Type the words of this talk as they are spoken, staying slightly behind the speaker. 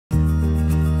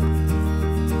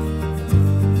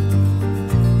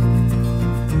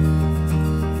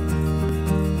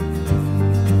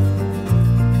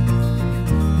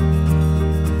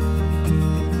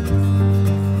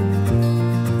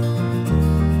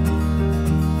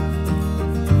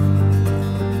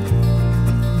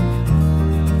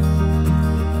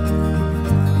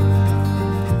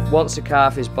Once the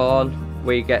calf is born,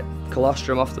 we get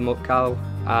colostrum off the muck cow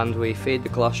and we feed the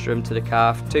colostrum to the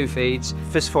calf, 2 feeds.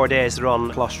 First 4 days they're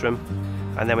on colostrum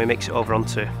and then we mix it over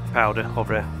onto powder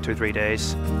over 2 or 3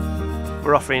 days.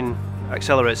 We're offering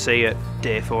Axcelera C at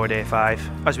day 4, day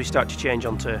 5 as we start to change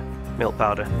onto milk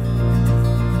powder.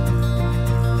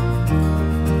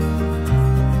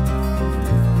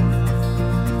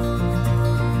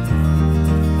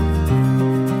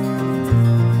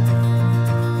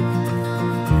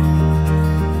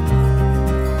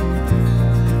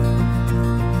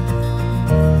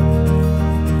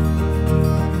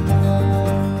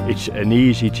 It's an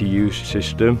easy to use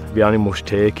system. The animals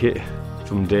take it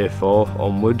from day 4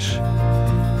 onwards.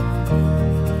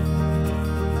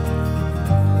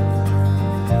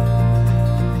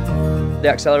 The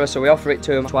Axcelera, so we offer it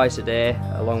to them twice a day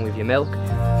along with your milk.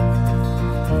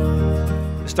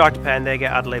 The starter pen, they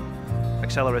get ad lib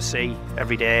Axcelera C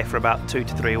every day for about 2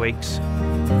 to 3 weeks.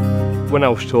 When I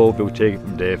was told they would take it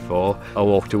from day 4, I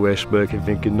walked away smirking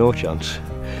thinking no chance.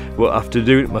 But after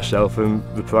doing it myself and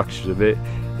the practice of it,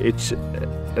 it's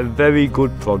a very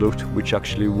good product which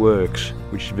actually works,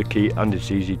 which is the key, and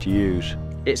it's easy to use.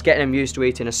 It's getting them used to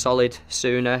eating a solid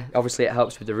sooner. Obviously it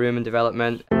helps with the rumen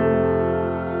development.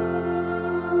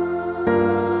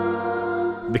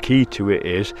 The key to it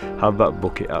is have that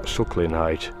bucket at suckling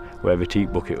height, where the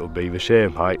teat bucket will be the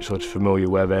same height, so it's familiar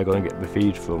where they're going to get the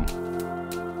feed from.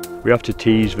 We have to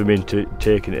tease them into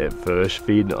taking it at first,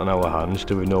 feeding it on our hands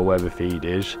till we know where the feed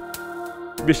is.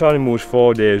 This animal was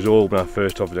 4 days old when I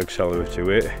first offered Axcelera to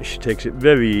it. She takes it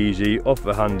very easy, off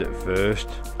the hand at first.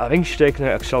 I think she's taking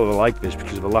out Axcelera like this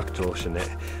because of the lactose in it.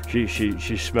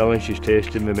 She's smelling, she's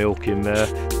tasting the milk in there.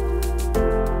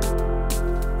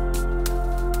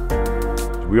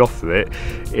 We offer it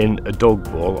in a dog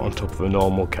bowl on top of a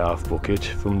normal calf bucket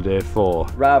from day 4.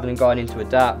 Rather than going into a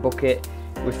dark bucket,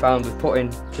 we found with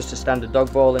putting just a standard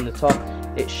dog bowl in the top,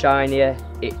 it's shinier,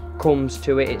 it comes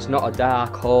to it, it's not a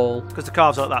dark hole. Because the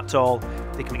calves aren't that tall,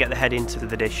 they can get the head into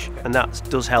the dish, and that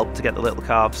does help to get the little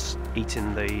calves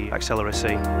eating the Axcelera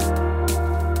C.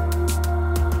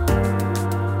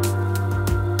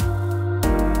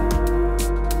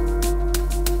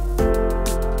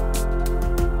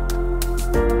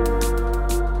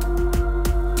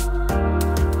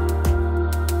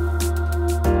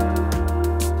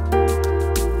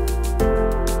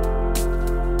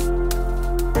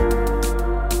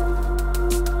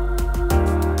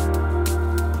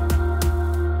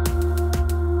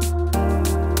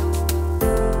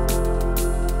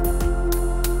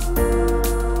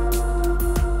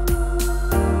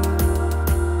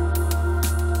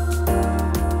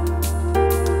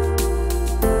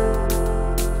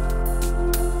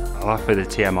 I offer the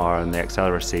TMR and the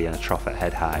Axcelera C in a trough at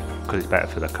head height because it's better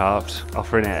for the calves.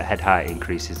 Offering it at head height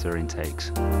increases their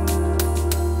intakes.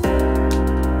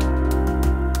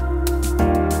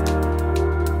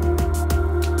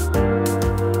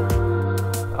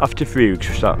 After 3 weeks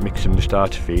we start mixing the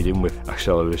starter feed in with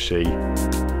Axcelera C.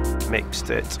 Mixed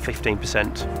at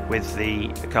 15% with the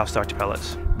calf starter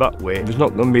pellets. That way there's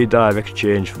not going to be a direct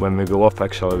change when we go off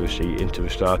Axcelera C into the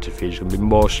starter feed. It's going to be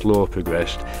more slow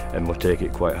progressed and we'll take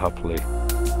it quite happily.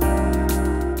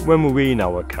 When we wean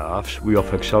our calves, we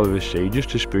offer Axcelera C just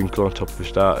to sprinkle on top of the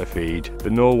starter feed. They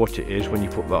know what it is when you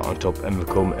put that on top and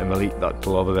they come and they'll eat that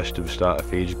till all the rest of the starter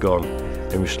feed's gone.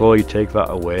 And we slowly take that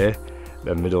away,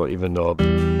 then we don't even know.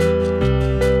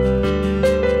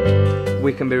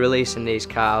 We can be releasing these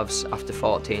calves after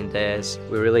 14 days.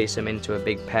 We release them into a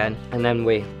big pen and then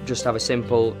we just have a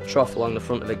simple trough along the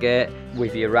front of the gate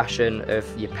with your ration of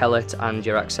your pellet and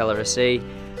your Axcelera C,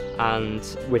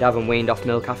 and we'd have them weaned off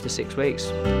milk after 6 weeks.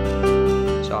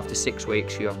 So after 6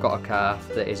 weeks you have got a calf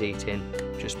that is eating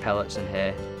just pellets and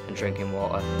hay and drinking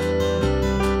water.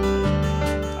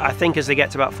 I think as they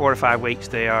get to about 4 or 5 weeks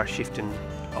they are shifting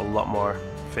a lot more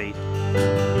feed.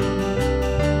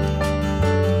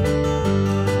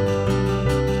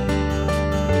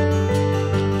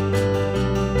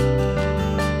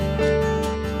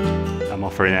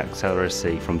 Offering Axcelera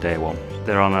C from day 1.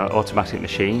 They're on an automatic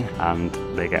machine and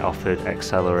they get offered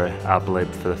Axcelera ad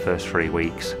lib for the first 3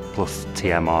 weeks, plus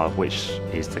TMR, which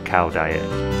is the cow diet.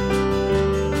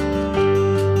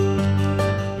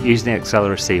 Using the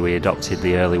Axcelera C, we adopted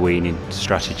the early weaning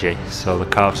strategy, so the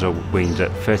calves are weaned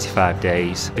at 35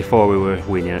 days. Before we were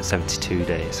weaning at 72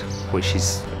 days, which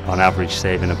is on average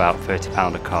saving about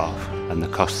 £30 a calf, and the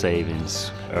cost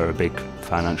savings are a big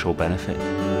financial benefit.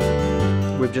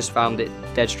 We've just found it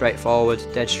dead straightforward,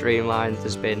 dead streamlined.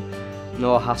 There's been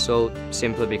no hassle,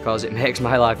 simply because it makes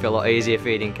my life a lot easier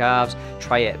feeding calves.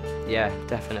 Try it, yeah,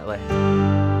 definitely.